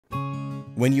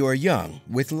When you are young,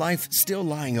 with life still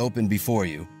lying open before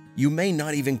you, you may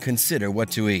not even consider what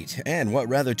to eat and what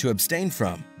rather to abstain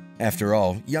from. After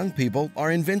all, young people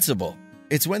are invincible.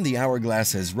 It's when the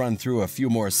hourglass has run through a few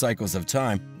more cycles of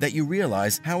time that you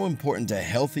realize how important a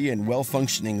healthy and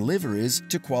well-functioning liver is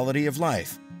to quality of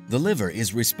life. The liver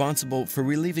is responsible for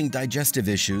relieving digestive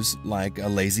issues like a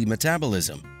lazy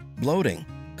metabolism, bloating,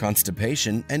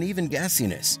 constipation, and even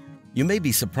gassiness. You may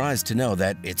be surprised to know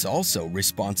that it's also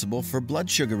responsible for blood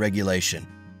sugar regulation,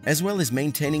 as well as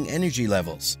maintaining energy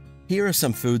levels. Here are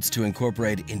some foods to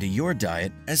incorporate into your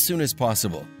diet as soon as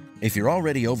possible. If you're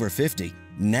already over 50,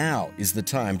 now is the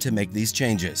time to make these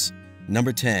changes.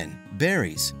 Number 10.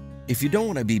 Berries. If you don't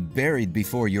want to be buried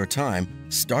before your time,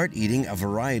 start eating a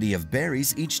variety of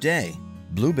berries each day.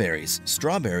 Blueberries,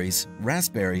 strawberries,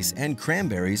 raspberries, and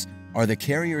cranberries are the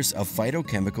carriers of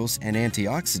phytochemicals and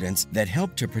antioxidants that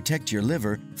help to protect your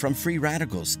liver from free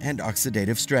radicals and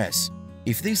oxidative stress.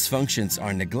 If these functions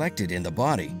are neglected in the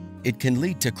body, it can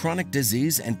lead to chronic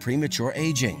disease and premature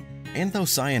aging.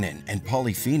 Anthocyanin and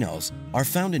polyphenols are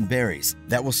found in berries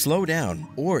that will slow down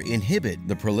or inhibit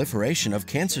the proliferation of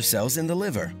cancer cells in the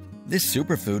liver. This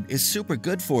superfood is super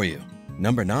good for you.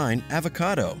 Number 9.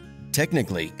 Avocado.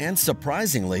 Technically and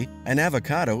surprisingly, an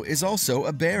avocado is also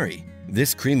a berry.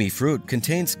 This creamy fruit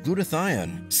contains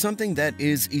glutathione, something that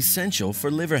is essential for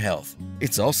liver health.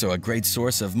 It's also a great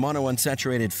source of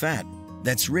monounsaturated fat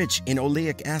that's rich in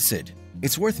oleic acid.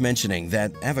 It's worth mentioning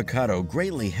that avocado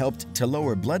greatly helped to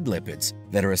lower blood lipids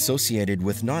that are associated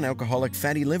with non-alcoholic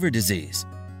fatty liver disease.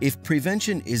 If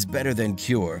prevention is better than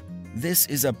cure, this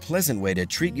is a pleasant way to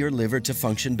treat your liver to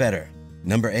function better.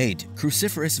 Number 8.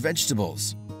 Cruciferous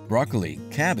vegetables. Broccoli,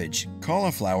 cabbage,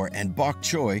 cauliflower, and bok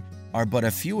choy are but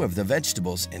a few of the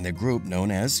vegetables in the group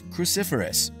known as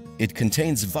cruciferous. It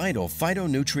contains vital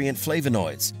phytonutrient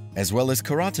flavonoids, as well as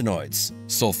carotenoids,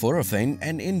 sulforaphane,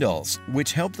 and indoles,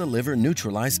 which help the liver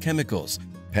neutralize chemicals,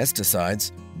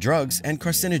 pesticides, drugs, and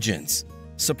carcinogens.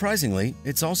 Surprisingly,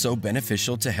 it's also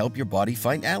beneficial to help your body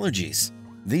fight allergies.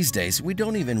 These days, we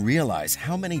don't even realize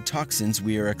how many toxins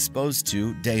we are exposed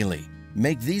to daily.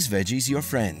 Make these veggies your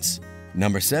friends.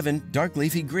 Number 7. Dark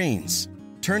leafy greens.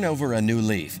 Turn over a new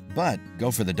leaf, but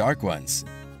go for the dark ones.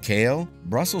 Kale,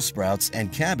 Brussels sprouts,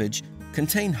 and cabbage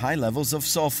contain high levels of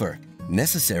sulfur,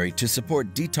 necessary to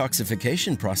support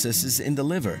detoxification processes in the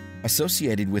liver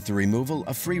associated with the removal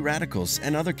of free radicals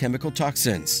and other chemical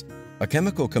toxins. A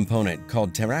chemical component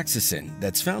called taraxacin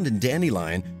that's found in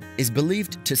dandelion is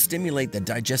believed to stimulate the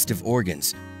digestive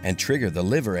organs and trigger the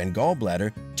liver and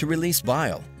gallbladder to release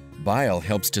bile. Bile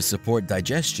helps to support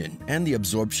digestion and the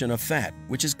absorption of fat,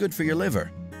 which is good for your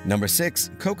liver. Number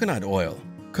 6. Coconut oil.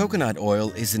 Coconut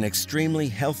oil is an extremely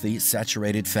healthy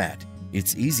saturated fat.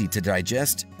 It's easy to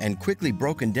digest and quickly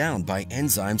broken down by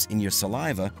enzymes in your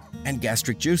saliva and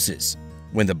gastric juices.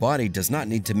 When the body does not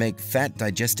need to make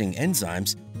fat-digesting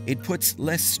enzymes, it puts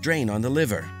less strain on the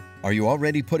liver. Are you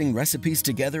already putting recipes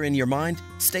together in your mind?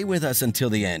 Stay with us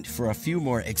until the end for a few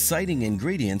more exciting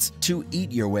ingredients to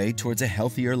eat your way towards a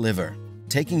healthier liver.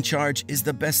 Taking charge is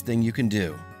the best thing you can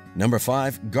do. Number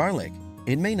 5. Garlic.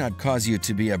 It may not cause you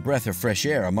to be a breath of fresh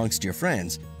air amongst your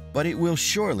friends, but it will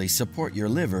surely support your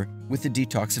liver with the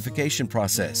detoxification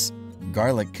process.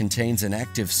 Garlic contains an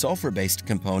active sulfur-based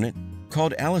component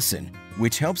called allicin,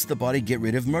 which helps the body get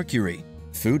rid of mercury,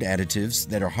 food additives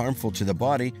that are harmful to the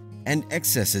body, and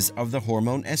excesses of the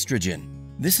hormone estrogen.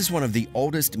 This is one of the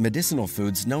oldest medicinal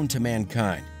foods known to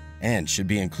mankind and should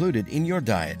be included in your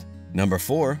diet. Number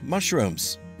 4.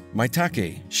 Mushrooms.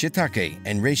 Maitake, shiitake,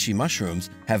 and reishi mushrooms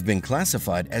have been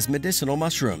classified as medicinal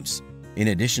mushrooms. In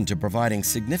addition to providing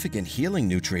significant healing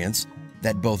nutrients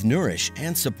that both nourish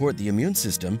and support the immune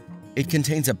system, it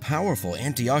contains a powerful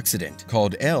antioxidant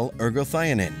called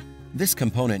L-ergothioneine. This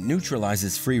component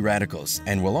neutralizes free radicals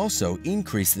and will also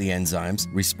increase the enzymes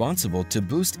responsible to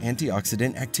boost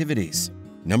antioxidant activities.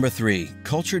 Number 3.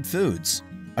 Cultured foods.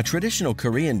 A traditional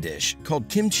Korean dish called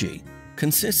kimchi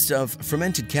consists of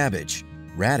fermented cabbage,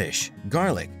 radish,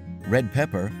 garlic, red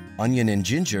pepper, onion and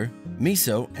ginger,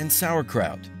 miso, and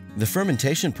sauerkraut. The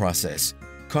fermentation process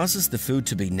causes the food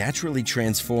to be naturally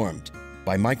transformed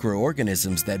by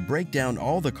microorganisms that break down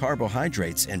all the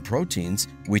carbohydrates and proteins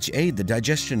which aid the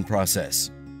digestion process.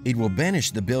 It will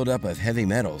banish the buildup of heavy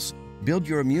metals, build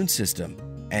your immune system,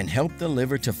 and help the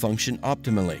liver to function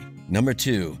optimally. Number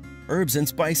 2. Herbs and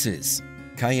spices.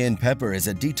 Cayenne pepper is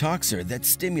a detoxer that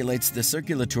stimulates the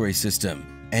circulatory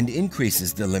system and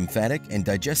increases the lymphatic and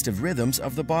digestive rhythms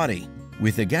of the body.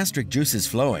 With the gastric juices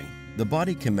flowing, the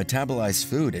body can metabolize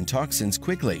food and toxins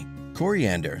quickly.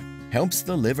 Coriander helps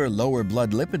the liver lower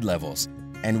blood lipid levels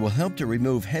and will help to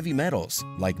remove heavy metals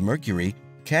like mercury,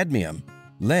 cadmium,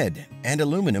 lead and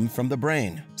aluminum from the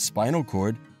brain, spinal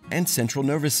cord, and central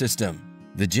nervous system.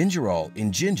 The gingerol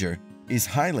in ginger is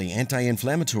highly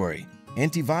anti-inflammatory,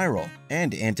 antiviral,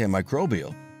 and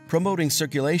antimicrobial, promoting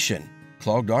circulation,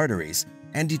 clogged arteries,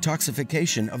 and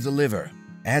detoxification of the liver.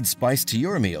 Add spice to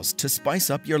your meals to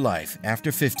spice up your life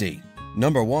after 50.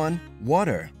 Number 1.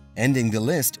 Water. Ending the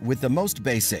list with the most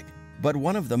basic, but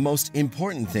one of the most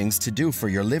important things to do for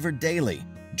your liver daily.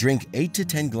 Drink 8 to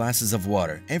 10 glasses of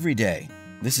water every day.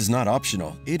 This is not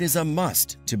optional, it is a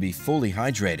must to be fully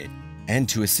hydrated and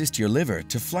to assist your liver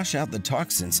to flush out the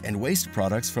toxins and waste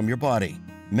products from your body.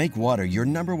 Make water your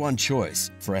number one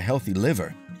choice for a healthy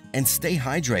liver and stay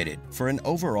hydrated for an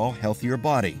overall healthier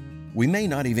body. We may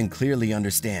not even clearly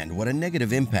understand what a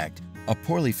negative impact a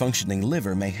poorly functioning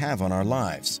liver may have on our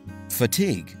lives.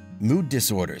 Fatigue, mood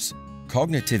disorders,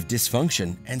 cognitive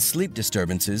dysfunction, and sleep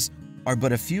disturbances are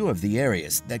but a few of the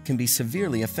areas that can be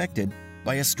severely affected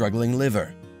by a struggling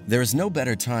liver. There is no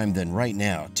better time than right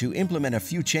now to implement a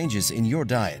few changes in your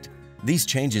diet. These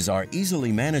changes are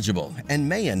easily manageable and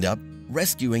may end up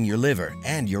rescuing your liver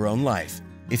and your own life.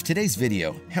 If today's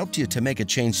video helped you to make a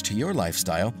change to your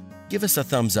lifestyle, give us a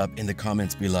thumbs up in the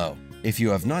comments below. If you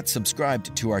have not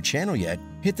subscribed to our channel yet,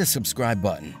 hit the subscribe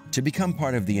button to become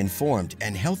part of the informed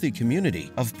and healthy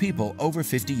community of people over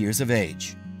 50 years of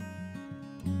age.